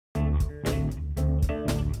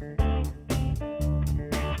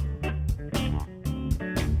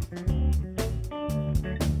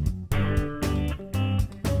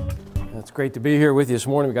It's great to be here with you this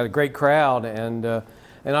morning. We've got a great crowd, and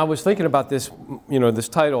I was thinking about this, this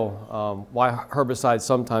title, Why Herbicides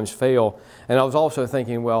Sometimes Fail, and I was also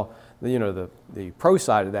thinking, well, the pro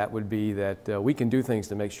side of that would be that we can do things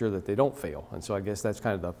to make sure that they don't fail, and so I guess that's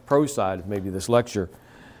kind of the pro side of maybe this lecture.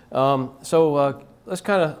 Let's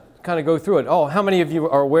kind of go through it. Oh, how many of you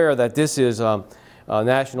are aware that this is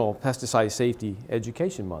National Pesticide Safety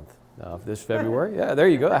Education Month? This February? Yeah, there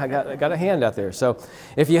you go. I got a hand out there. So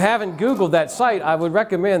if you haven't Googled that site, I would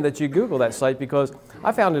recommend that you Google that site because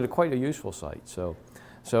I found it quite a useful site. So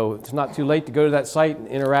it's not too late to go to that site and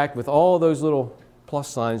interact with all those little plus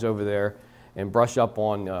signs over there and brush up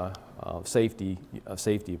on safety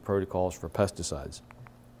protocols for pesticides.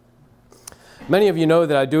 Many of you know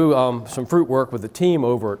that I do some fruit work with a team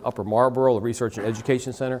over at Upper Marlboro, the Research and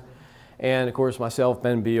Education Center. And of course, myself,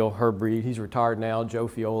 Ben Beal, Herb Reed, he's retired now, Joe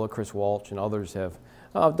Fiola, Chris Walsh, and others have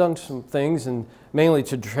done some things, and mainly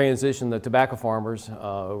to transition the tobacco farmers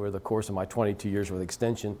over the course of my 22 years with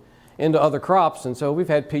Extension into other crops. And so we've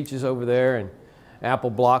had peaches over there, and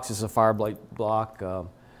apple blocks is a fire blight block.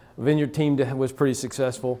 Vineyard team was pretty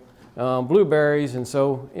successful. Blueberries, and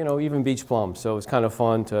so, even beach plums. So it's kind of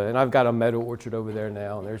fun to, and I've got a meadow orchard over there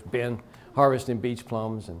now, and there's Ben harvesting beach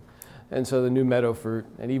plums, and so the new meadow fruit,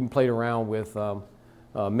 and even played around with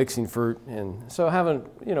mixing fruit, and so having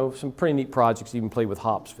some pretty neat projects. Even played with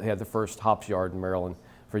hops. They had the first hops yard in Maryland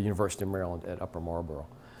for University of Maryland at Upper Marlboro.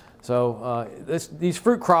 So these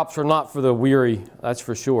fruit crops are not for the weary, that's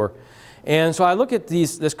for sure. And so I look at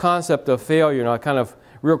this concept of failure, and I kind of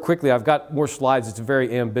real quickly. I've got more slides. It's a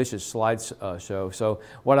very ambitious slideshow. So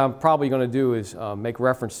what I'm probably going to do is make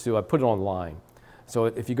reference to. I put it online. So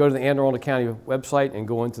if you go to the Anne Arundel County website and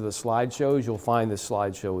go into the slideshows, you'll find this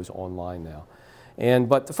slideshow is online now.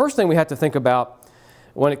 But the first thing we have to think about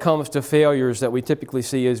when it comes to failures that we typically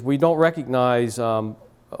see is we don't recognize the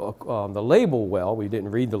label well. We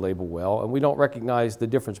didn't read the label well, and we don't recognize the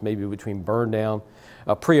difference maybe between burn down,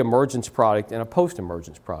 a pre-emergence product, and a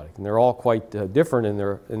post-emergence product. And they're all quite different in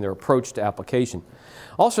their approach to application.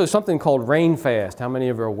 Also, something called rain fast. How many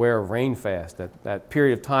of you are aware of rain fast? That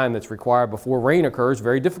period of time that's required before rain occurs.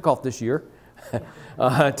 Very difficult this year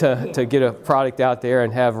to get a product out there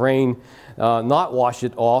and have rain not wash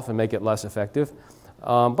it off and make it less effective.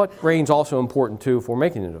 But rain's also important too for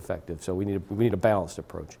making it effective. So we need a balanced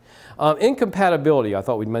approach. Incompatibility. I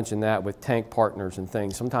thought we'd mention that with tank partners and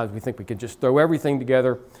things. Sometimes we think we could just throw everything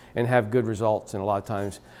together and have good results, and a lot of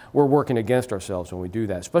times we're working against ourselves when we do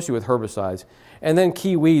that, especially with herbicides. And then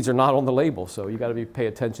key weeds are not on the label, so you got to pay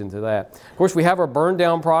attention to that. Of course, we have our burn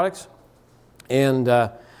down products, and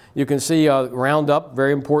you can see Roundup,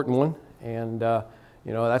 very important one, and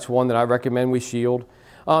that's one that I recommend we shield.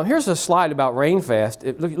 Here's a slide about rainfast.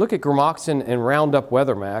 Look at Gramoxin and Roundup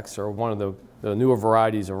WeatherMax, or one of the newer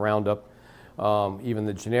varieties of Roundup. Even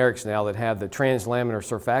the generics now that have the translaminar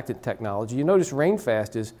surfactant technology. You notice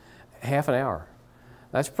rainfast is half an hour.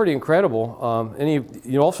 That's pretty incredible.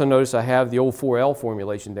 You also notice I have the old 4L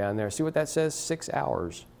formulation down there. See what that says? 6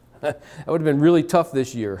 hours. That would have been really tough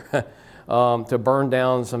this year to burn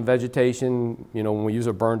down some vegetation. When we use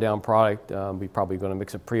a burn down product, we're probably going to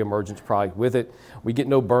mix a pre-emergence product with it. We get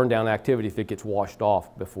no burn down activity if it gets washed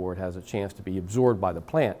off before it has a chance to be absorbed by the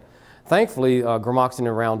plant. Thankfully, Gramoxin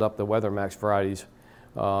and Roundup, the WeatherMax varieties,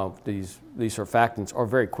 these surfactants are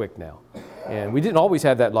very quick now. And we didn't always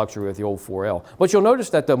have that luxury with the old 4L. But you'll notice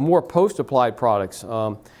that the more post-applied products,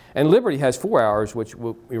 and Liberty has 4 hours, which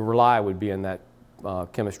we rely would be in that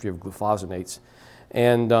chemistry of glufosinate,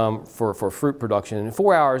 and for fruit production. And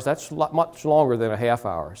 4 hours, that's much longer than a half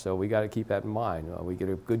hour. So we got to keep that in mind. We get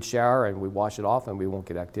a good shower and we wash it off and we won't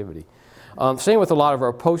get activity. Same with a lot of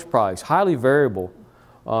our post products, highly variable.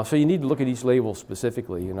 So you need to look at each label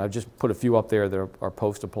specifically, and I've just put a few up there that are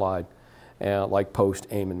post-applied, like Post,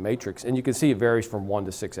 AIM, and Matrix. And you can see it varies from 1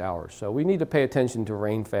 to 6 hours. So we need to pay attention to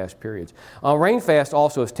rain-fast periods. Rain-fast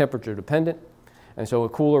also is temperature-dependent, and so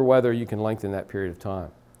with cooler weather, you can lengthen that period of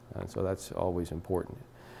time. And so that's always important.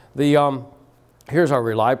 Here's our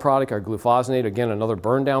Rely product, our glufosinate, again, another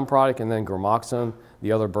burn-down product, and then Gramoxin,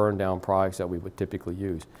 the other burn-down products that we would typically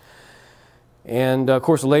use. And of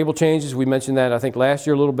course, the label changes. We mentioned that I think last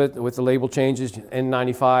year a little bit with the label changes.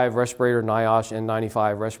 N95 respirator, NIOSH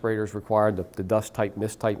N95 respirators required, the dust type,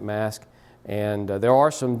 mist type mask. And there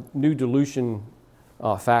are some new dilution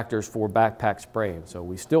factors for backpack spraying. So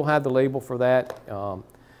we still have the label for that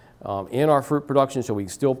in our fruit production, so we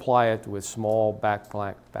can still apply it with small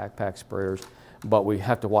backpack sprayers, but we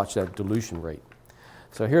have to watch that dilution rate.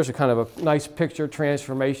 So here's a kind of a nice picture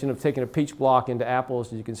transformation of taking a peach block into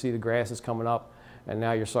apples. As you can see, the grass is coming up, and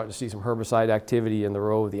now you're starting to see some herbicide activity in the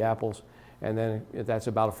row of the apples. and then that's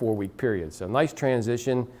about a 4-week period. So nice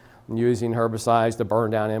transition using herbicides, the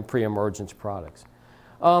burn down, and pre-emergence products.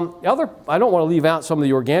 I don't want to leave out some of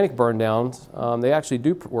the organic burn downs. They actually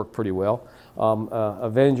do work pretty well.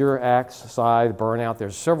 Avenger, Axe, Scythe, Burnout.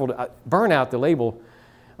 There's several. Burnout, the label,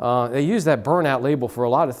 they use that Burnout label for a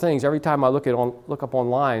lot of things. Every time I look up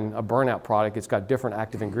online a Burnout product, it's got different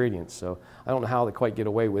active ingredients. So I don't know how they quite get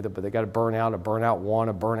away with it, but they got a Burnout 1,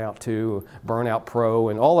 a Burnout 2, a Burnout Pro,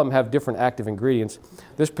 and all of them have different active ingredients.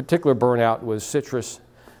 This particular Burnout was citrus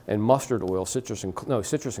and mustard oil, citrus and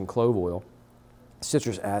clove oil.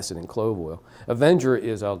 Citrus acid and clove oil. Avenger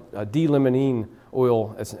is a D-limonene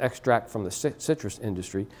oil. It's an extract from the citrus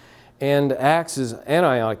industry. And Axe is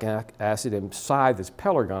anionic acid, and Scythe is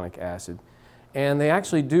pelargonic acid. And they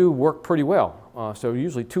actually do work pretty well. So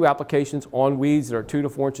usually 2 applications on weeds that are 2 to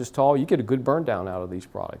 4 inches tall, you get a good burn down out of these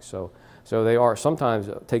products. So they are, sometimes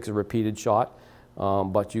it takes a repeated shot,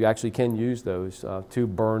 but you actually can use those to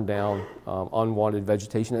burn down unwanted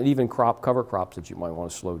vegetation and even cover crops that you might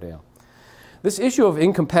want to slow down. This issue of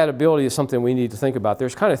incompatibility is something we need to think about.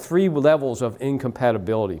 There's kind of 3 levels of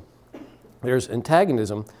incompatibility. There's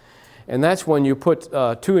antagonism, and that's when you put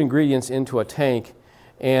 2 ingredients into a tank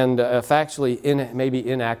and maybe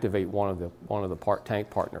inactivate one of the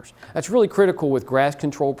tank partners. That's really critical with grass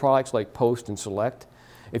control products like Post and Select.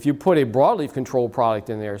 If you put a broadleaf control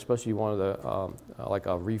product in there, especially one of the like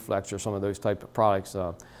a Reflex or some of those type of products,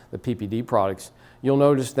 the PPD products, you'll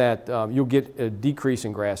notice that you'll get a decrease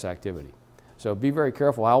in grass activity. So be very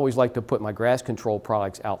careful. I always like to put my grass control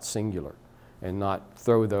products out singular and not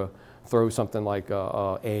throw something like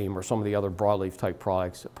AIM or some of the other broadleaf type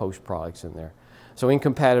products, Post products in there. So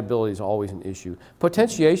incompatibility is always an issue.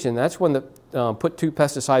 Potentiation, that's when put 2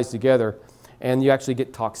 pesticides together and you actually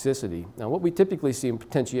get toxicity. Now what we typically see in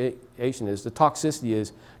potentiation is the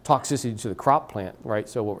toxicity to the crop plant, right?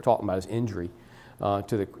 So what we're talking about is injury to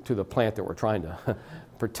the plant that we're trying to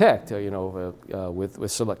protect, with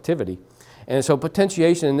selectivity. And so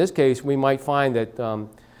potentiation, in this case, we might find that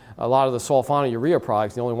a lot of the sulfonylurea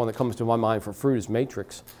products, the only one that comes to my mind for fruit is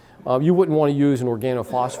Matrix. You wouldn't want to use an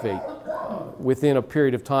organophosphate within a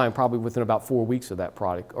period of time, probably within about 4 weeks of that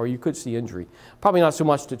product, or you could see injury. Probably not so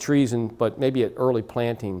much to trees, but maybe at early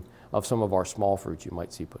planting of some of our small fruits, you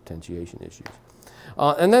might see potentiation issues.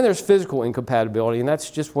 And then there's physical incompatibility, and that's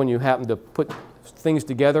just when you happen to put things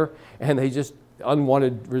together and they just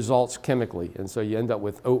unwanted results chemically, and so you end up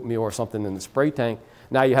with oatmeal or something in the spray tank.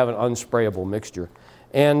 Now you have an unsprayable mixture.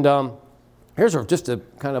 And here's just a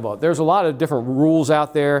kind of there's a lot of different rules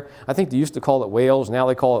out there. I think they used to call it whales, now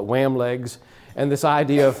they call it wham legs. And this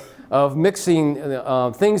idea of mixing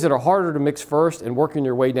things that are harder to mix first and working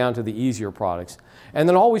your way down to the easier products. And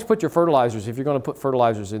then always put your fertilizers, if you're going to put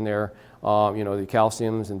fertilizers in there, the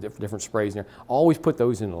calciums and different sprays in there, always put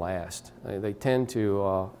those in last. They tend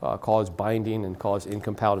to cause binding and cause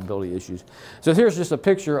incompatibility issues. So here's just a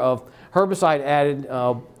picture of herbicide added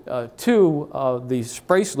to the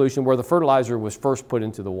spray solution where the fertilizer was first put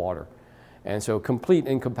into the water. And so complete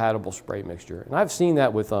incompatible spray mixture. And I've seen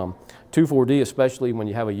that with 2,4-D, especially when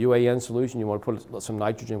you have a UAN solution. You want to put some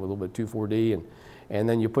nitrogen with a little bit of 2,4-D, and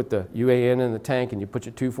then you put the UAN in the tank and you put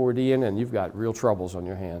your 2,4-D in, and you've got real troubles on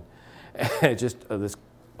your hand. And this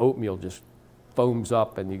oatmeal just foams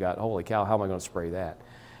up, and you got, holy cow, how am I going to spray that?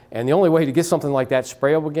 And the only way to get something like that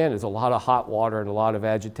sprayable again is a lot of hot water and a lot of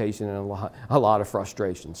agitation and a lot of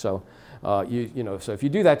frustration. So, so if you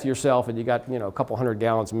do that to yourself and you got, a couple 100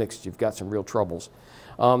 gallons mixed, you've got some real troubles.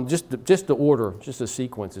 Just the order, just the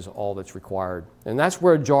sequence is all that's required. And that's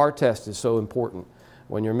where a jar test is so important.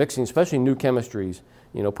 When you're mixing, especially new chemistries,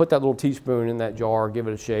 put that little teaspoon in that jar, give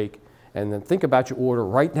it a shake, and then think about your order,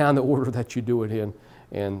 write down the order that you do it in,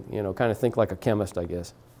 and kind of think like a chemist, I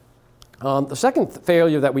guess. The second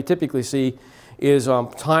failure that we typically see is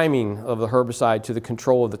timing of the herbicide to the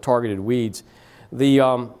control of the targeted weeds. The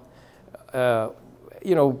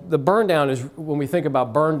burn down is, when we think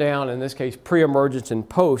about burn down, in this case pre-emergence and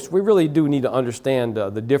post, we really do need to understand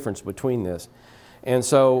the difference between this. And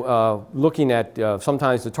so looking at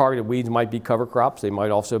sometimes the targeted weeds might be cover crops. They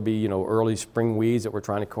might also be early spring weeds that we're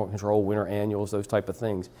trying to control, winter annuals, those type of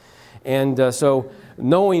things. And so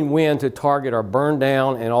knowing when to target our burn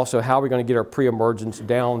down and also how we're going to get our pre-emergence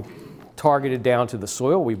down, targeted down to the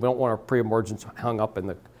soil. We don't want our pre-emergence hung up in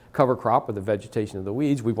the cover crop or the vegetation of the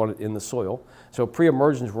weeds. We want it in the soil. So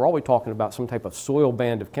pre-emergence, we're always talking about some type of soil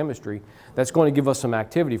band of chemistry that's going to give us some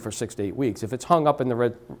activity for 6 to 8 weeks. If it's hung up in the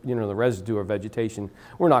residue or vegetation,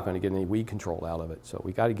 we're not going to get any weed control out of it. So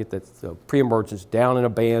we got to get the pre-emergence down in a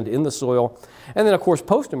band in the soil. And then of course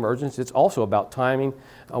post-emergence, it's also about timing.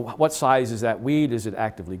 What size is that weed? Is it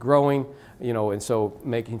actively growing? you know, and so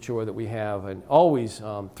making sure that we have, and always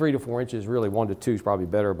 3 to 4 inches, really 1 to 2 is probably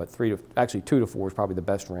better, but actually 2 to 4 is probably the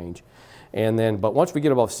best range. And then, but once we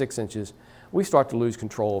get above 6 inches, we start to lose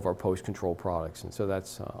control of our post-control products, and so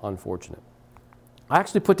that's unfortunate. I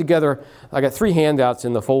actually put together, I got 3 handouts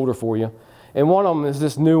in the folder for you, and one of them is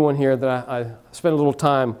this new one here that I spent a little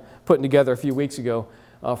time putting together a few weeks ago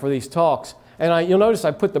for these talks. And you'll notice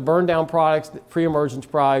I put the burn down products, pre-emergence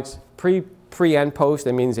products, pre and post.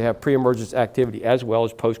 That means they have pre-emergence activity as well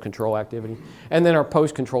as post-control activity. And then our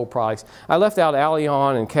post-control products. I left out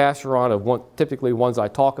Allion and Casteron of typically ones I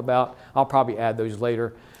talk about. I'll probably add those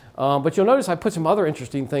later. But you'll notice I put some other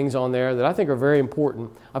interesting things on there that I think are very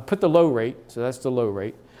important. I put the low rate, so that's the low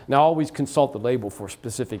rate. Now, always consult the label for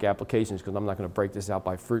specific applications because I'm not going to break this out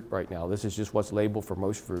by fruit right now. This is just what's labeled for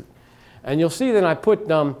most fruit. And you'll see that I put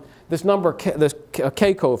this number, this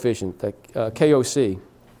K coefficient, the KOC.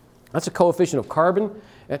 That's a coefficient of carbon.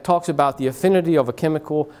 It talks about the affinity of a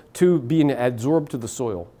chemical to being adsorbed to the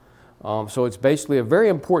soil. So it's basically a very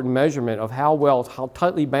important measurement of how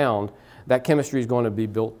tightly bound that chemistry is going to be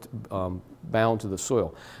bound to the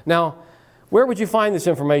soil. Now, where would you find this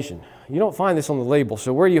information? You don't find this on the label,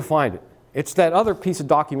 so where do you find it? It's that other piece of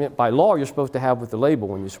document by law you're supposed to have with the label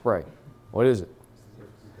when you spray. What is it?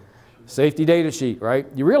 Safety data sheet, right?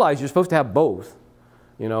 You realize you're supposed to have both.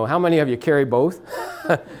 You know, how many of you carry both?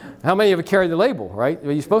 How many of you carry the label, right?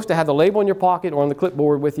 You're supposed to have the label in your pocket or on the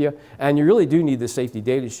clipboard with you, and you really do need the safety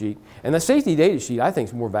data sheet. And the safety data sheet, I think,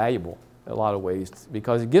 is more valuable in a lot of ways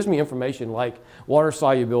because it gives me information like water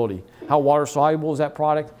solubility. How water soluble is that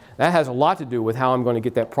product? That has a lot to do with how I'm going to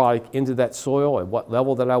get that product into that soil, at what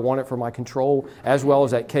level that I want it for my control, as well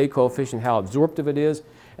as that K coefficient, how absorptive it is.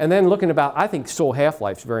 And then looking about, I think soil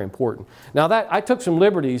half-life is very important. Now that, I took some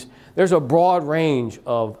liberties. There's a broad range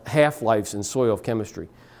of half-lives in soil chemistry.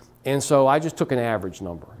 And so I just took an average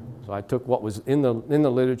number. So I took what was in the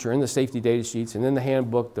literature, in the safety data sheets, and in the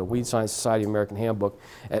handbook, the Weed Science Society American Handbook,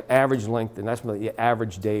 at average length, and that's the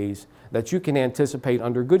average days that you can anticipate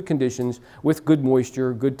under good conditions with good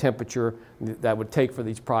moisture, good temperature that would take for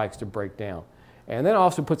these products to break down. And then I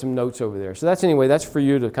also put some notes over there. So that's, anyway, that's for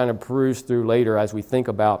you to kind of peruse through later as we think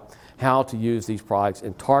about how to use these products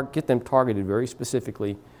and get them targeted very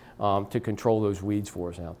specifically to control those weeds for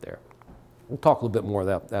us out there. We'll talk a little bit more of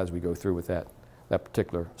that as we go through with that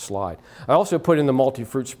particular slide. I also put in the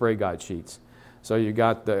multi-fruit spray guide sheets. So you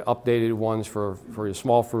got the updated ones for your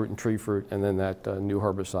small fruit and tree fruit, and then that new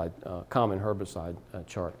herbicide, common herbicide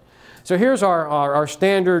chart. So here's our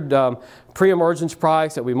standard pre-emergence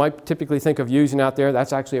products that we might typically think of using out there.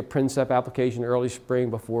 That's actually a Princep application early spring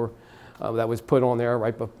before that was put on there,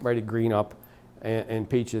 right at green up and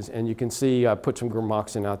peaches. And you can see I put some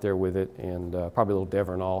Gramoxin out there with it and probably a little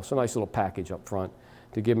Devernol. So a nice little package up front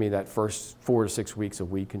to give me that first 4 to 6 weeks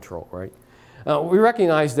of weed control, right? We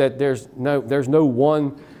recognize that there's no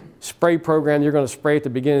one spray program you're going to spray at the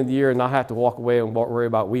beginning of the year and not have to walk away and worry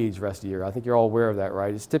about weeds the rest of the year. I think you're all aware of that,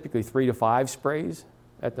 right? It's typically 3 to 5 sprays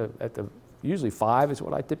usually 5 is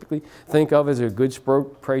what I typically think of as a good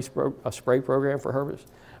spray program for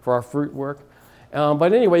our fruit work.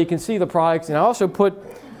 But anyway, you can see the products, and I also put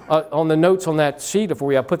on the notes on that sheet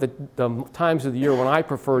before I put the times of the year when I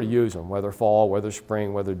prefer to use them, whether fall, whether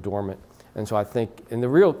spring, whether dormant. And so I think, and the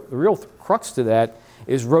real crux to that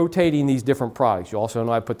is rotating these different products. You also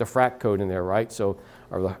know I put the FRAC code in there, right? So,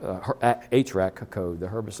 or the HRAC code, the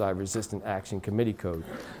Herbicide Resistant Action Committee code.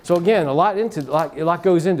 So again, a lot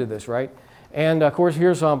goes into this, right? And of course,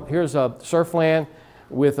 here's Surfland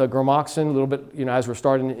with Gramoxin, a little bit, as we're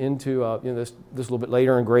starting into this a little bit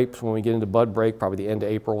later in grapes when we get into bud break, probably the end of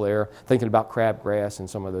April there, thinking about crabgrass and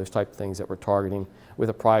some of those type of things that we're targeting with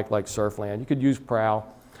a product like Surfland. You could use Prowl.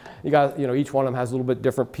 You got, each one of them has a little bit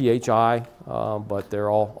different PHI, but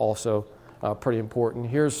they're all also pretty important.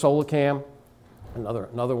 Here's Solacam,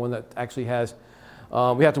 another one that actually has,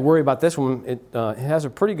 we have to worry about this one. It has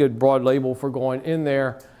a pretty good broad label for going in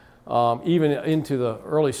there, even into the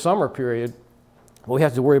early summer period. But we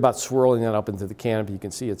have to worry about swirling that up into the canopy. You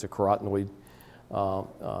can see it's a carotenoid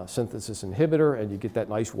synthesis inhibitor, and you get that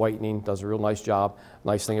nice whitening, does a real nice job.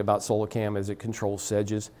 Nice thing about Solacam is it controls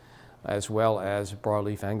sedges, as well as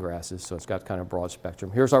broadleaf and grasses, so it's got kind of broad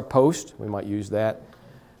spectrum. Here's our post, we might use that,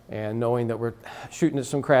 and knowing that we're shooting at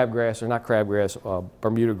some crabgrass, or not crabgrass,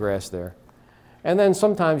 Bermuda grass there. And then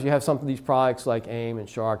sometimes you have some of these products like AIM and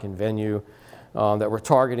Shark and Venue that we're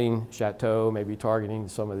targeting Chateau, maybe targeting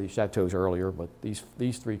some of these Chateaus earlier, but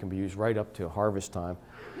these three can be used right up to harvest time.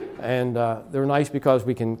 And they're nice because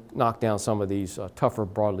we can knock down some of these tougher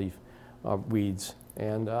broadleaf weeds.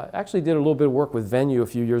 And actually did a little bit of work with Venue a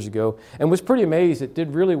few years ago and was pretty amazed. It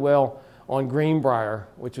did really well on greenbrier,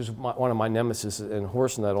 which is one of my nemesis, and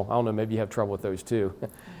horse nettle. I don't know, maybe you have trouble with those too.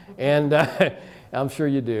 And I'm sure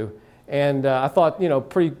you do. And I thought, you know,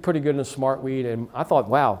 pretty good in smart weed. And I thought,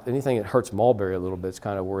 wow, anything that hurts mulberry a little bit is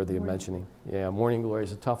kind of worthy of mentioning. Yeah, morning glory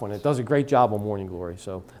is a tough one. It does a great job on morning glory.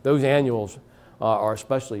 So those annuals are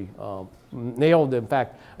especially nailed. In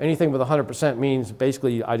fact, anything with 100% means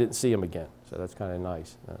basically I didn't see them again. So that's kind of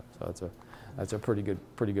nice. So that's a pretty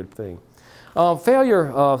good thing.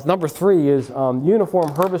 Failure number 3 is uniform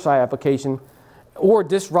herbicide application or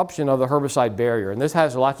disruption of the herbicide barrier. And this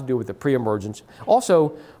has a lot to do with the pre-emergence.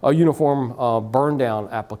 Also, a uniform burn down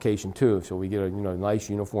application too. So we get a nice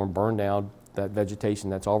uniform burn down, that vegetation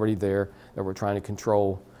that's already there that we're trying to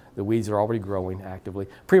control, the weeds that are already growing actively.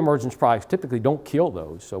 Pre-emergence products typically don't kill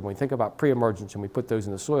those. So when we think about pre-emergence and we put those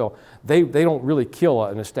in the soil, they don't really kill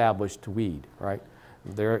an established weed, right?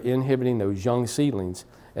 They're inhibiting those young seedlings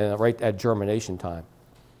right at germination time.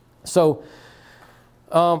 So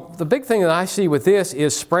the big thing that I see with this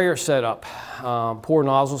is sprayer setup. Poor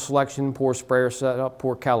nozzle selection, poor sprayer setup,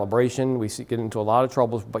 poor calibration. We get into a lot of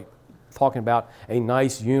troubles by talking about a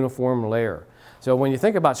nice uniform layer. So when you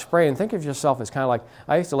think about spraying, think of yourself as kind of like,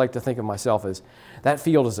 I used to like to think of myself as that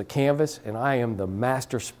field is a canvas and I am the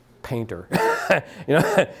master painter.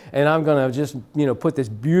 And I'm going to just put this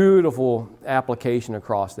beautiful application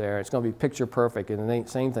across there. It's going to be picture perfect, and the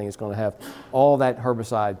same thing, it's going to have all that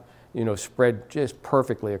herbicide spread just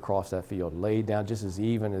perfectly across that field, laid down just as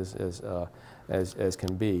even as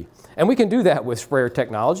can be. And we can do that with sprayer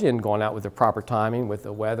technology and going out with the proper timing with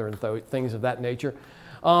the weather and things of that nature.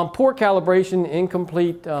 Poor calibration,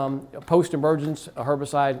 incomplete post-emergence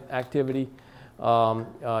herbicide activity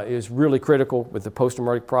is really critical with the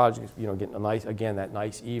post-emergent project, getting a nice, again, that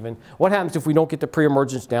nice even. What happens if we don't get the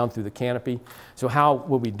pre-emergence down through the canopy? So how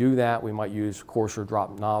will we do that? We might use coarser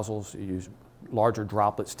drop nozzles, use larger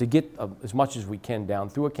droplets to get as much as we can down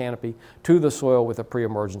through a canopy to the soil with a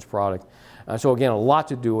pre-emergence product. So again, a lot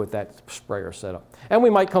to do with that sprayer setup. And we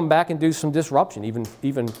might come back and do some disruption,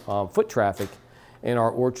 even foot traffic in our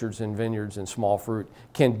orchards and vineyards and small fruit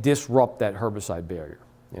can disrupt that herbicide barrier.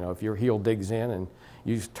 If your heel digs in and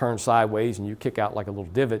you turn sideways and you kick out like a little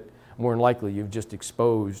divot, more than likely you've just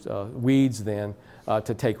exposed weeds then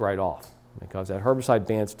to take right off, because that herbicide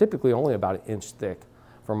band's typically only about 1 inch thick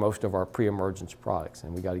for most of our pre-emergence products,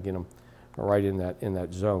 and we got to get them right in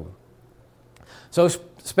that zone. So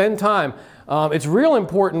spend time. It's real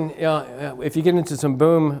important if you get into some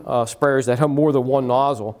boom sprayers that have more than one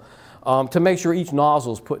nozzle, to make sure each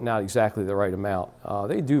nozzle is putting out exactly the right amount.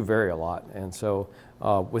 They do vary a lot, and so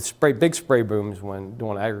with big spray booms when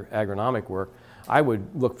doing agronomic work, I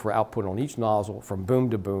would look for output on each nozzle from boom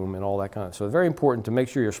to boom and all that kind of. So it's very important to make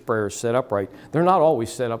sure your sprayer is set up right. They're not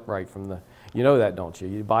always set up right from the, you know that, don't you?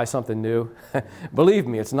 You buy something new, believe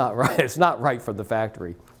me, it's not right. It's not right from the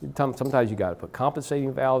factory. Sometimes you got to put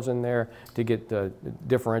compensating valves in there to get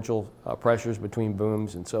differential pressures between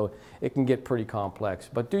booms, and so it can get pretty complex.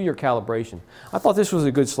 But do your calibration. I thought this was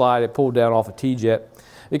a good slide. I pulled down off a T-Jet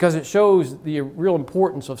because it shows the real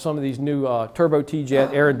importance of some of these new turbo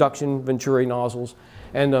T-Jet air induction Venturi nozzles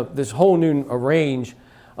and this whole new range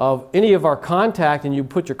of any of our contact, and you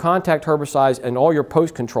put your contact herbicides and all your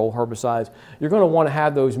post-control herbicides, you're going to want to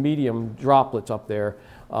have those medium droplets up there.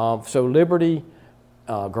 So Liberty,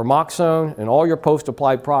 Gramoxone, and all your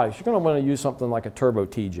post-applied products, you're going to want to use something like a turbo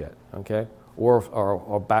T-Jet, okay?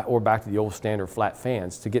 Or back to the old standard flat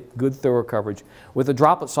fans to get good thorough coverage with a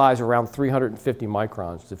droplet size around 350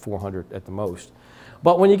 microns to 400 at the most.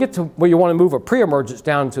 But when you get to where you want to move a pre-emergence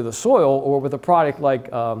down to the soil, or with a product like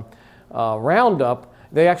Roundup,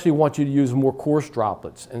 they actually want you to use more coarse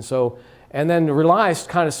droplets. And then Rely is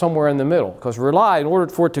kind of somewhere in the middle, because Rely, in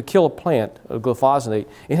order for it to kill a plant, a glyphosate,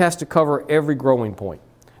 it has to cover every growing point.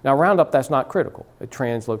 Now Roundup, that's not critical. It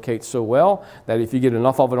translocates so well that if you get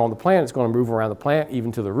enough of it on the plant, it's going to move around the plant,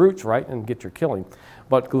 even to the roots, right, and get your killing.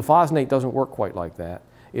 But glyphosate doesn't work quite like that.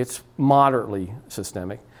 It's moderately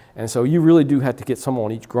systemic, and so you really do have to get some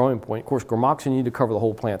on each growing point. Of course, Gramoxone, you need to cover the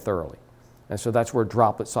whole plant thoroughly. And so that's where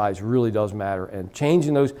droplet size really does matter. And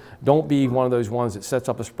changing those, don't be one of those ones that sets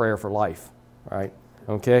up a sprayer for life, right?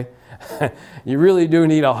 Okay? You really do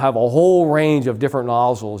need to have a whole range of different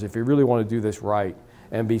nozzles if you really want to do this right,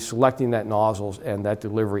 and be selecting that nozzles and that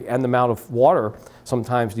delivery and the amount of water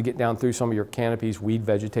sometimes to get down through some of your canopies, weed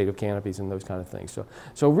vegetative canopies and those kind of things.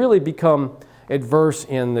 So really become adverse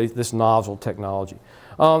in this nozzle technology.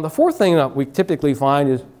 The fourth thing that we typically find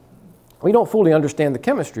is we don't fully understand the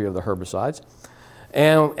chemistry of the herbicides,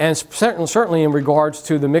 and certainly in regards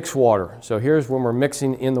to the mixed water. So here's when we're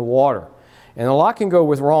mixing in the water. And a lot can go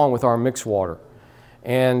wrong with our mixed water.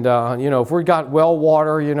 And you know, if we've got well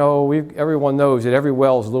water, you know, everyone knows that every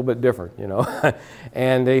well is a little bit different, you know,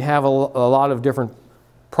 and they have a lot of different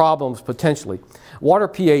problems potentially. Water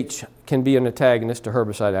pH can be an antagonist to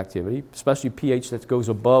herbicide activity, especially pH that goes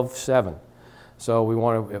above 7. So we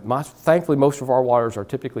want to, thankfully most of our waters are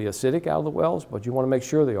typically acidic out of the wells, but you want to make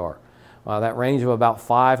sure they are. That range of about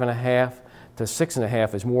 5.5 to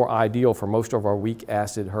 6.5 is more ideal for most of our weak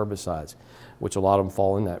acid herbicides, which a lot of them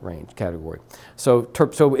fall in that range category. So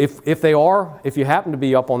if you happen to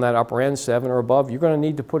be up on that upper end, 7 or above, you're going to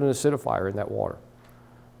need to put an acidifier in that water.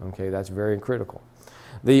 Okay, that's very critical.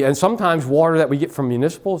 And sometimes water that we get from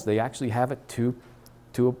municipals, they actually have it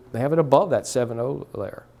they have it above that 7.0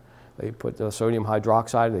 layer. They put the sodium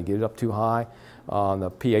hydroxide, they get it up too high,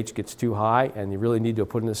 the pH gets too high, and you really need to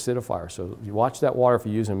put an acidifier. So you watch that water if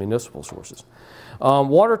you're using municipal sources.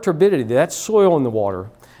 Water turbidity, that's soil in the water.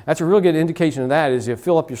 That's a real good indication of that is you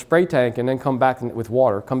fill up your spray tank and then come back with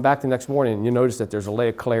water, come back the next morning and you notice that there's a layer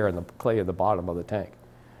of clay at the bottom of the tank.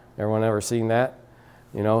 Everyone ever seen that?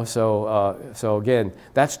 You know, so again,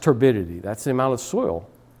 that's turbidity. That's the amount of soil.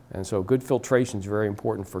 And so good filtration is very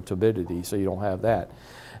important for turbidity so you don't have that.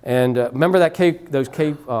 And remember that those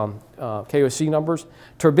KOC numbers?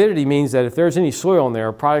 Turbidity means that if there's any soil in there,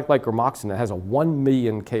 a product like Gramoxin that has a 1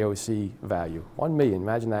 million KOC value, 1 million,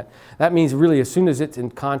 imagine that. That means really as soon as it's in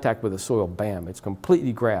contact with the soil, bam, it's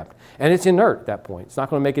completely grabbed. And it's inert at that point. It's not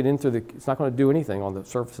going to make it it's not going to do anything on the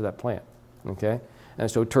surface of that plant, okay? And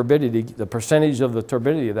so turbidity, the percentage of the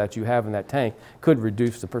turbidity that you have in that tank could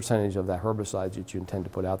reduce the percentage of that herbicide that you intend to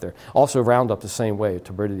put out there. Also Roundup the same way,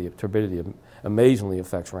 turbidity amazingly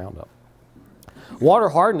affects Roundup. Water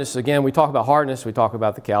hardness, again, we talk about hardness, we talk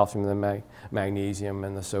about the calcium and the magnesium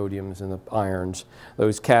and the sodiums and the irons.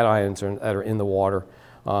 Those cations that are in the water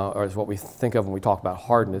is what we think of when we talk about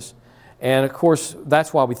hardness. And of course,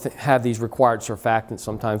 that's why we have these required surfactants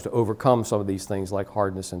sometimes to overcome some of these things like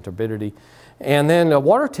hardness and turbidity. And then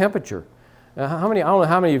water temperature. I don't know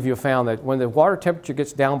how many of you have found that when the water temperature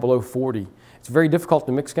gets down below 40, it's very difficult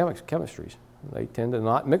to mix chemistries. They tend to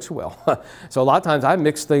not mix well. So a lot of times I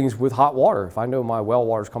mix things with hot water. If I know my well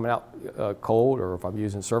water is coming out cold, or if I'm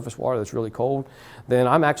using surface water that's really cold, then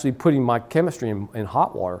I'm actually putting my chemistry in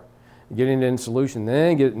hot water, getting it in solution,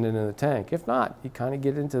 then getting it in the tank. If not, you kind of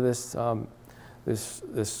get into this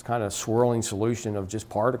this kind of swirling solution of just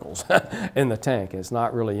particles in the tank. And it's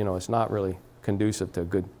not really, you know, it's not really conducive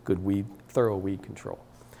to thorough weed control.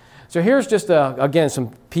 So here's just, again,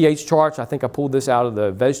 some pH charts. I think I pulled this out of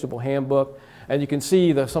the vegetable handbook. And you can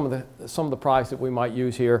see some of the products that we might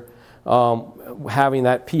use here having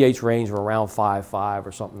that pH range of around 5.5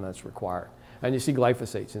 or something that's required. And you see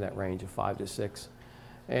glyphosates in that range of 5 to 6.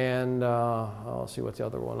 And I'll see what's the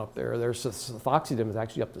other one up there. There's ethoxydim is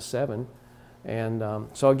actually up to 7. And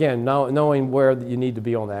so again, knowing where you need to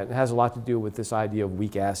be on that, it has a lot to do with this idea of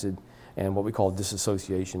weak acid and what we call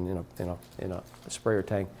disassociation in a sprayer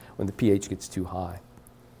tank when the pH gets too high.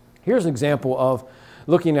 Here's an example of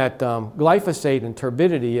looking at glyphosate and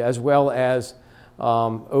turbidity, as well as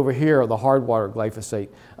over here the hard water glyphosate.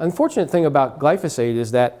 Unfortunate thing about glyphosate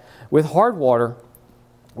is that with hard water,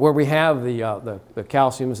 where we have the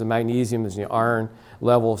calciums, the magnesiums, and the iron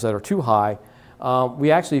levels that are too high,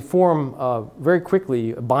 we actually form very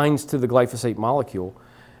quickly binds to the glyphosate molecule.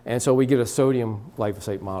 And so we get a sodium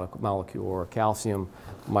glyphosate molecule or a calcium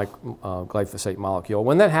glyphosate molecule.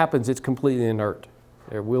 When that happens, it's completely inert.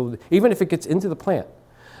 Even if it gets into the plant.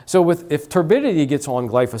 So if turbidity gets on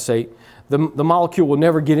glyphosate, the molecule will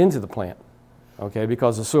never get into the plant, okay,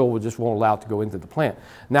 because the soil just won't allow it to go into the plant.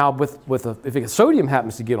 Now, if sodium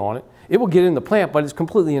happens to get on it, it will get in the plant, but it's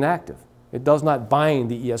completely inactive. It does not bind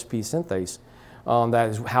the ESP synthase. That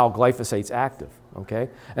is how glyphosate's active, okay?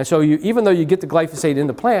 And so even though you get the glyphosate in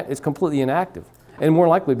the plant, it's completely inactive and more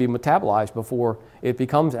likely to be metabolized before it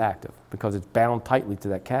becomes active because it's bound tightly to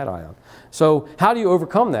that cation. So how do you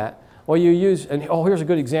overcome that? Well, you use, and here's a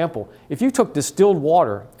good example. If you took distilled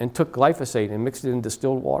water and took glyphosate and mixed it in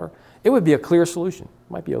distilled water, it would be a clear solution.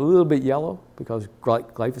 It might be a little bit yellow because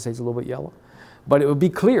glyphosate's a little bit yellow, but it would be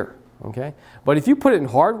clear. Okay? But if you put it in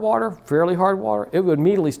hard water, fairly hard water, it would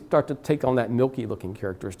immediately start to take on that milky looking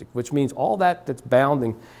characteristic, which means all that's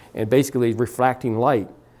bounding and basically refracting light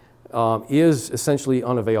is essentially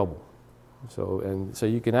unavailable. So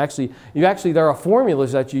you can actually, there are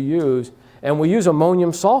formulas that you use, and we use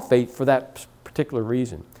ammonium sulfate for that particular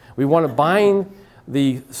reason. We want to bind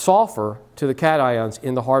the sulfur to the cations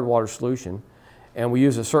in the hard water solution, and we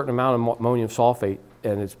use a certain amount of ammonium sulfate,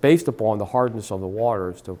 and it's based upon the hardness of the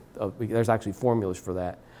water. There's actually formulas for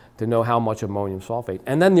that to know how much ammonium sulfate.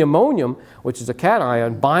 And then the ammonium, which is a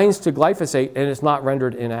cation, binds to glyphosate and it's not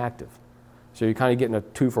rendered inactive. So you're kind of getting a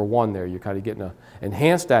 2-for-1 there. You're kind of getting an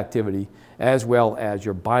enhanced activity as well as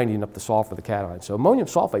you're binding up the salt for the cation. So ammonium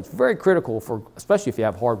sulfate is very critical for, especially if you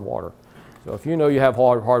have hard water. So if you know you have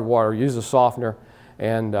hard water, use a softener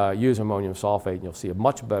and use ammonium sulfate, and you'll see a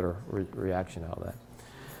much better reaction out of that.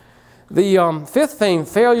 The fifth thing,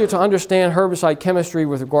 failure to understand herbicide chemistry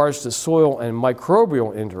with regards to soil and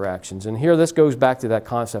microbial interactions. And here this goes back to that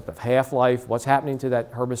concept of half-life. What's happening to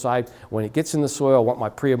that herbicide when it gets in the soil? I want my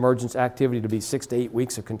pre-emergence activity to be 6 to 8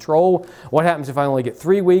 weeks of control. What happens if I only get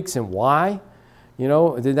 3 weeks, and why? You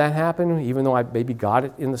know, did that happen even though I maybe got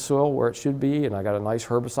it in the soil where it should be and I got a nice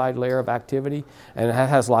herbicide layer of activity? And it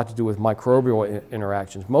has a lot to do with microbial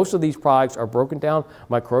interactions. Most of these products are broken down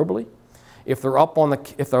microbially. If they're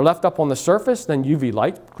left up on the surface, then UV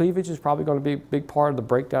light cleavage is probably going to be a big part of the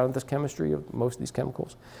breakdown of this chemistry of most of these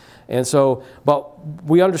chemicals. And so, but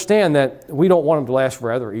we understand that we don't want them to last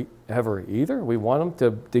forever ever either. We want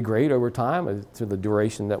them to degrade over time to the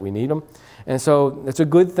duration that we need them. And so it's a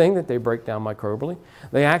good thing that they break down microbially.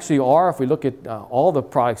 They actually are, if we look at all the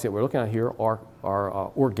products that we're looking at here are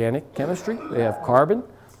organic chemistry. They have carbon.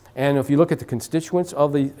 And if you look at the constituents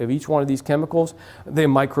of each one of these chemicals, the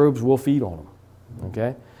microbes will feed on them,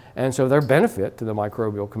 okay? And so they're benefit to the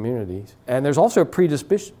microbial communities. And there's also a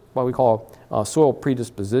predisposition, what we call soil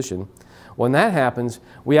predisposition. When that happens,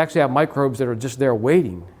 we actually have microbes that are just there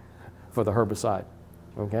waiting for the herbicide,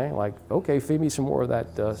 okay? Like, okay, feed me some more of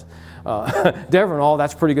that Deveronol,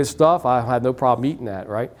 that's pretty good stuff. I have no problem eating that,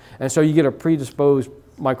 right? And so you get a predisposed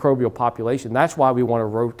microbial population. That's why we want to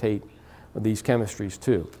rotate these chemistries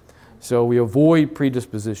too. So we avoid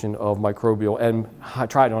predisposition of microbial and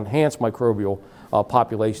try to enhance microbial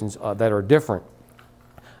populations that are different.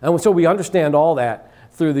 And so we understand all that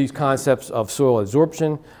through these concepts of soil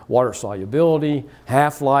absorption, water solubility,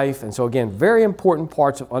 half-life, and so again, very important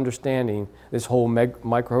parts of understanding this whole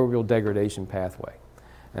microbial degradation pathway.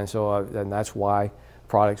 And so and that's why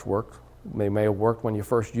products work. They may have worked when you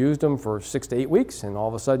first used them for 6 to 8 weeks, and all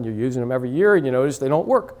of a sudden you're using them every year and you notice they don't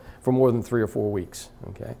work for more than 3 or 4 weeks,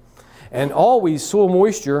 okay? And always soil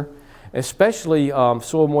moisture, especially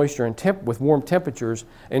soil moisture and with warm temperatures,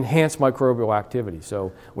 enhance microbial activity.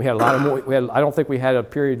 So we had a lot of, I don't think we had a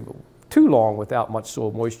period too long without much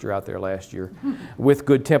soil moisture out there last year with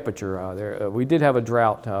good temperature. We did have a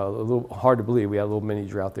drought, a little hard to believe. We had a little mini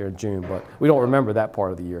drought there in June, but we don't remember that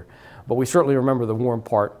part of the year. But we certainly remember the warm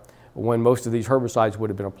part when most of these herbicides would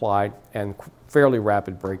have been applied and fairly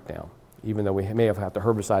rapid breakdown, even though we may have had the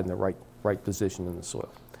herbicide in the right position in the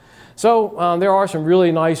soil. So there are some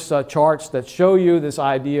really nice charts that show you this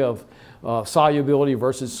idea of solubility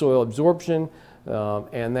versus soil absorption.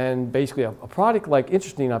 And then basically a product like,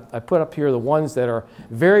 interesting, I put up here the ones that are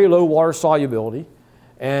very low water solubility.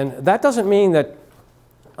 And that doesn't mean that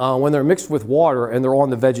when they're mixed with water and they're on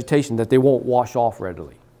the vegetation that they won't wash off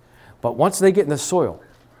readily. But once they get in the soil,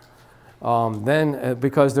 then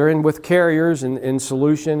because they're in with carriers in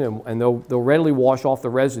solution and they'll readily wash off the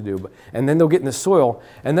residue, and then they'll get in the soil,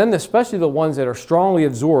 and then especially the ones that are strongly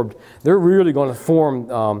absorbed, they're really going to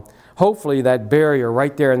form hopefully that barrier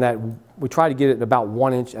right there, and that we try to get it about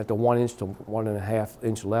 1 inch at the 1 inch to 1.5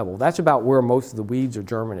 inch level. That's about where most of the weeds are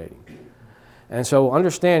germinating. And so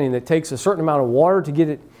understanding that it takes a certain amount of water to get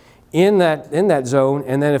it in that zone,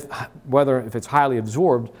 and then if it's highly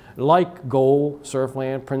absorbed, like gold,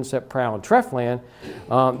 surfland, prinsep, prow, and trefland,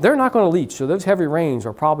 they're not going to leach. So those heavy rains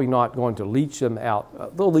are probably not going to leach them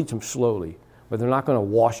out. They'll leach them slowly, but they're not going to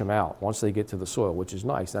wash them out once they get to the soil, which is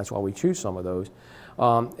nice. That's why we choose some of those.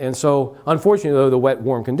 And so, unfortunately, though, the wet,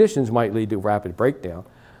 warm conditions might lead to rapid breakdown.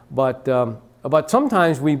 But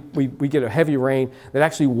sometimes we get a heavy rain that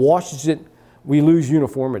actually washes it. We lose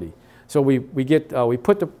uniformity. So we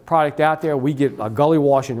put the product out there, we get a gully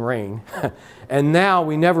washing rain, and now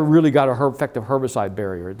we never really got a effective herbicide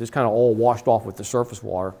barrier. It just kind of all washed off with the surface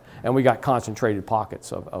water, and we got concentrated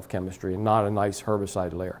pockets of chemistry and not a nice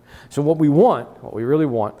herbicide layer. So what we really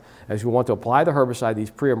want, is we want to apply the herbicide,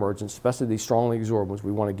 these pre-emergents, especially these strongly absorbed ones.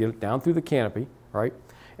 We want to get it down through the canopy, right?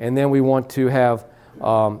 And then we want to have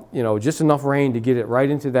just enough rain to get it right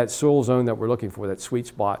into that soil zone that we're looking for, that sweet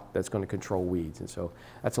spot that's going to control weeds. And so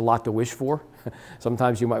that's a lot to wish for.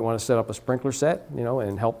 Sometimes you might want to set up a sprinkler set,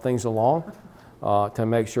 and help things along to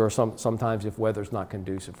make sure sometimes if weather's not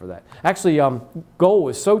conducive for that. Actually, gold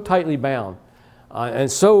is so tightly bound and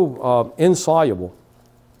so insoluble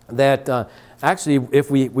that actually if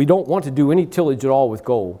we don't want to do any tillage at all with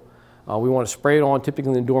gold, we want to spray it on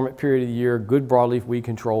typically in the dormant period of the year, good broadleaf weed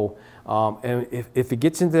control. And if it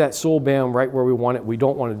gets into that soil band right where we want it, we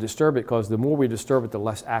don't want to disturb it, because the more we disturb it, the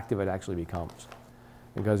less active it actually becomes,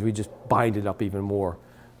 because we just bind it up even more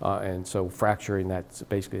and so fracturing that's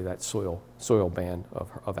basically that soil band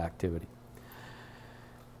of activity.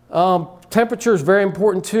 Temperature is very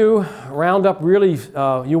important too. Roundup really,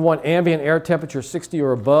 you want ambient air temperature 60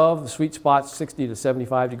 or above. The sweet spot's 60 to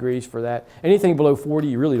 75 degrees for that. Anything below 40,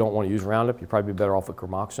 you really don't want to use Roundup. You'd probably be better off with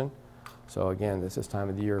gramoxone. So again, this time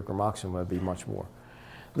of the year, gramoxone would be much more.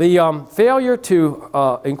 The failure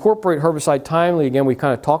to incorporate herbicide timely, again, we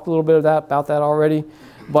kind of talked a little bit about that already.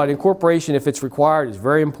 But incorporation, if it's required, is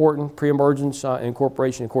very important. Pre-emergence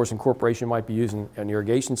incorporation, of course, incorporation might be using an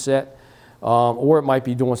irrigation set. Or it might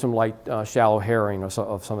be doing some light shallow herring or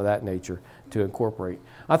of some of that nature to incorporate.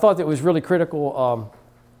 I thought that was really critical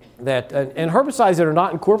that, and herbicides that are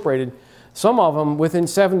not incorporated, some of them within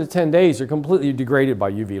 7 to 10 days are completely degraded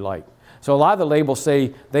by UV light. So a lot of the labels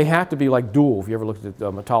say they have to be like dual, if you ever looked at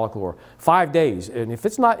metolachlor, 5 days. And if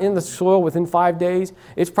it's not in the soil within 5 days,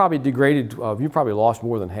 it's probably degraded, you probably lost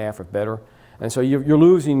more than half or better. And so you're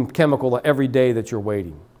losing chemical every day that you're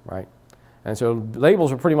waiting, right? And so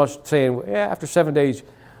labels are pretty much saying, yeah, after 7 days,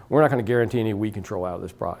 we're not going to guarantee any weed control out of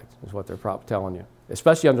this product, is what they're probably telling you,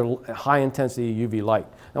 especially under high intensity UV light.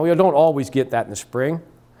 Now, we don't always get that in the spring.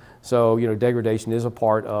 So, you know, degradation is a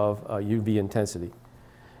part of UV intensity.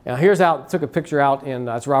 Now, here's out, took a picture out in,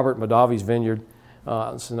 that's Robert Madavi's vineyard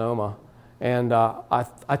in Sonoma. And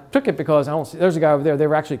I took it because I don't see, there's a guy over there, they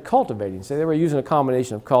were actually cultivating. So they were using a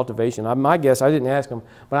combination of cultivation. My guess, I didn't ask them,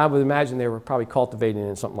 but I would imagine they were probably cultivating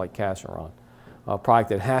in something like casseron, a product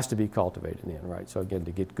that has to be cultivated in, right? So again,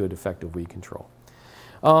 to get good effective weed control.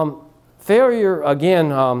 Failure, again,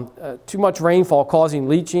 too much rainfall causing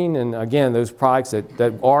leaching, and again, those products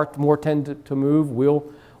that are more tend to move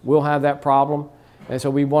will have that problem. And so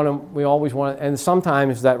we always want to, and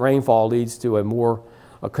sometimes that rainfall leads to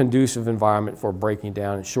a conducive environment for breaking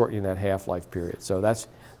down and shortening that half-life period. So that's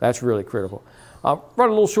really critical. Run a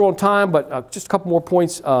little short on time, but just a couple more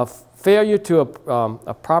points. Failure to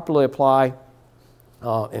properly apply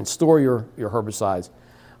and store your herbicides.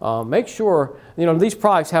 Make sure, you know, these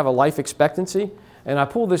products have a life expectancy. And I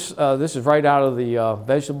pulled this, this is right out of the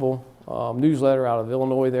vegetable newsletter out of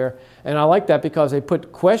Illinois there. And I like that because they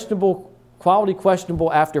put quality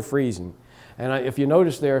questionable after freezing. And if you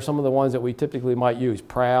notice there, some of the ones that we typically might use,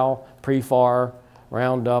 Prowl, Prefar,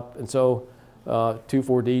 Roundup, and so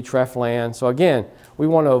 2,4-D, Treflan. So again, we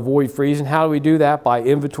want to avoid freezing. How do we do that? By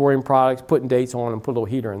inventorying products, putting dates on them, put a little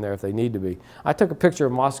heater in there if they need to be. I took a picture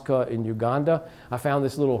of Masaka in Uganda. I found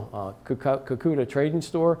this little Kakuta trading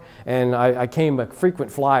store, and I came a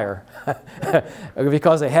frequent flyer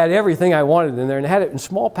because they had everything I wanted in there, and they had it in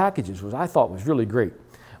small packages, which I thought was really great.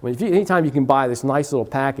 I mean, anytime you can buy this nice little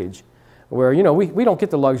package, where, you know, we don't get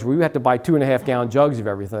the luxury. We have to buy 2.5-gallon jugs of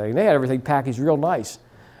everything. They had everything packaged real nice.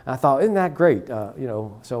 And I thought, isn't that great? You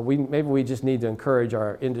know, so maybe we just need to encourage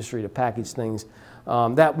our industry to package things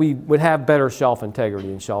that we would have better shelf integrity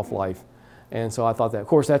and shelf life. And so I thought that, of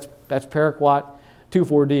course, that's paraquat,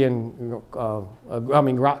 2,4-D, and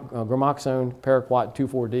gramoxone, paraquat,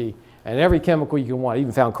 2,4-D, and every chemical you can want. I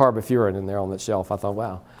even found carbofuran in there on that shelf. I thought,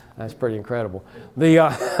 wow, that's pretty incredible.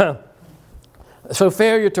 So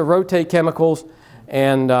failure to rotate chemicals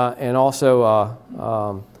and also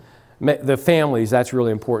the families, that's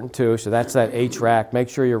really important too. So that's that HRAC. Make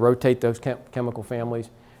sure you rotate those chemical families.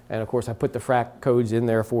 And of course, I put the FRAC codes in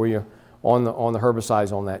there for you on the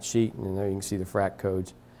herbicides on that sheet. And there you can see the FRAC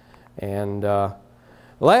codes. And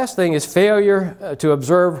the last thing is failure to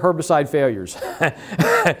observe herbicide failures.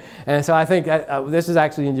 And so I think this is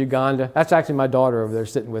actually in Uganda. That's actually my daughter over there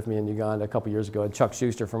sitting with me in Uganda a couple years ago, and Chuck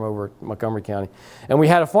Schuster from over at Montgomery County. And we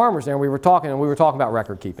had a farmers there, and we were talking about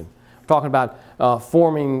record keeping. We're talking about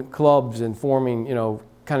forming clubs and forming, you know,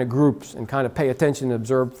 kind of groups, and kind of pay attention and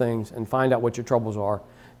observe things and find out what your troubles are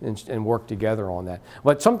and work together on that.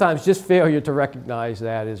 But sometimes just failure to recognize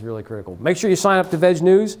that is really critical. Make sure you sign up to Veg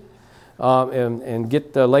News. And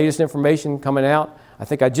get the latest information coming out. I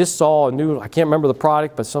think I just saw a new, I can't remember the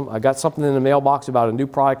product, but I got something in the mailbox about a new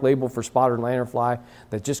product label for spotted lanternfly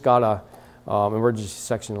that just got a emergency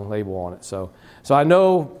section label on it. So I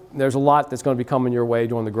know there's a lot that's going to be coming your way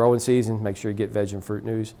during the growing season. Make sure you get Veg and Fruit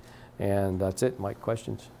News. And that's it. Mike,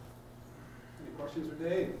 questions? Any questions for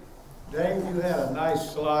Dave? Dave, you had a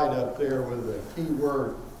nice slide up there with the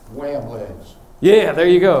keyword wham legs. Yeah, there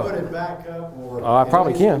you go. Put it back up, or I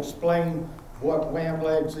probably can. Explain what wham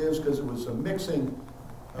legs is, because it was a mixing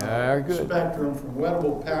spectrum from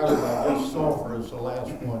wettable powder by just sulfur is the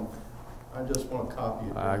last one. I just want to copy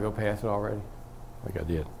it. I go past it already. I think I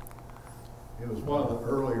did. It was one of the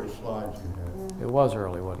earlier slides you had. It was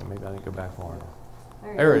early, wasn't it? Maybe I didn't go back far enough.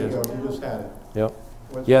 There it is. You just had it. Yep.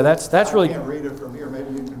 Yeah, that's really. I can't read it from here.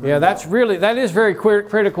 Maybe you can. Yeah, that is very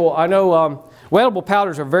critical. I know Wettable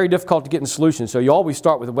powders are very difficult to get in solution, so you always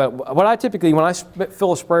start with what I typically, when I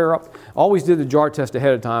fill a sprayer up, always do the jar test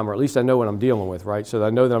ahead of time, or at least I know what I'm dealing with, right? So that I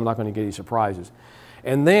know that I'm not going to get any surprises.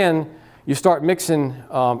 And then you start mixing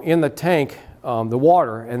in the tank the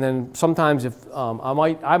water, and then sometimes if I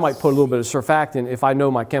might put a little bit of surfactant if I know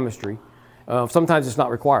my chemistry. Sometimes it's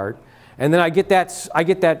not required. And then I get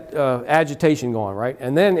that agitation going, right?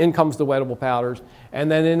 And then in comes the wettable powders, and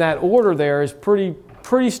then in that order there is pretty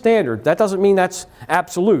standard. That doesn't mean that's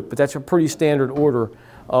absolute, but that's a pretty standard order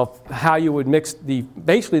of how you would mix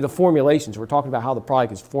basically the formulations. We're talking about how the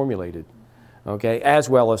product is formulated, okay, as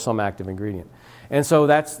well as some active ingredient. And so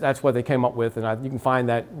that's what they came up with, and you can find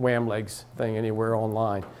that Wham Legs thing anywhere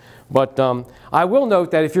online. But I will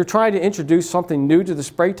note that if you're trying to introduce something new to the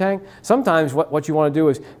spray tank, sometimes what you want to do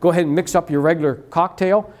is go ahead and mix up your regular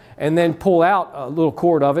cocktail and then pull out a little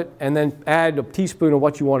quart of it and then add a teaspoon of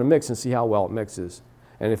what you want to mix and see how well it mixes.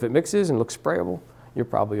 And if it mixes and looks sprayable, you're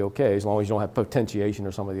probably okay, as long as you don't have potentiation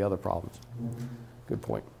or some of the other problems. Good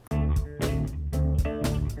point.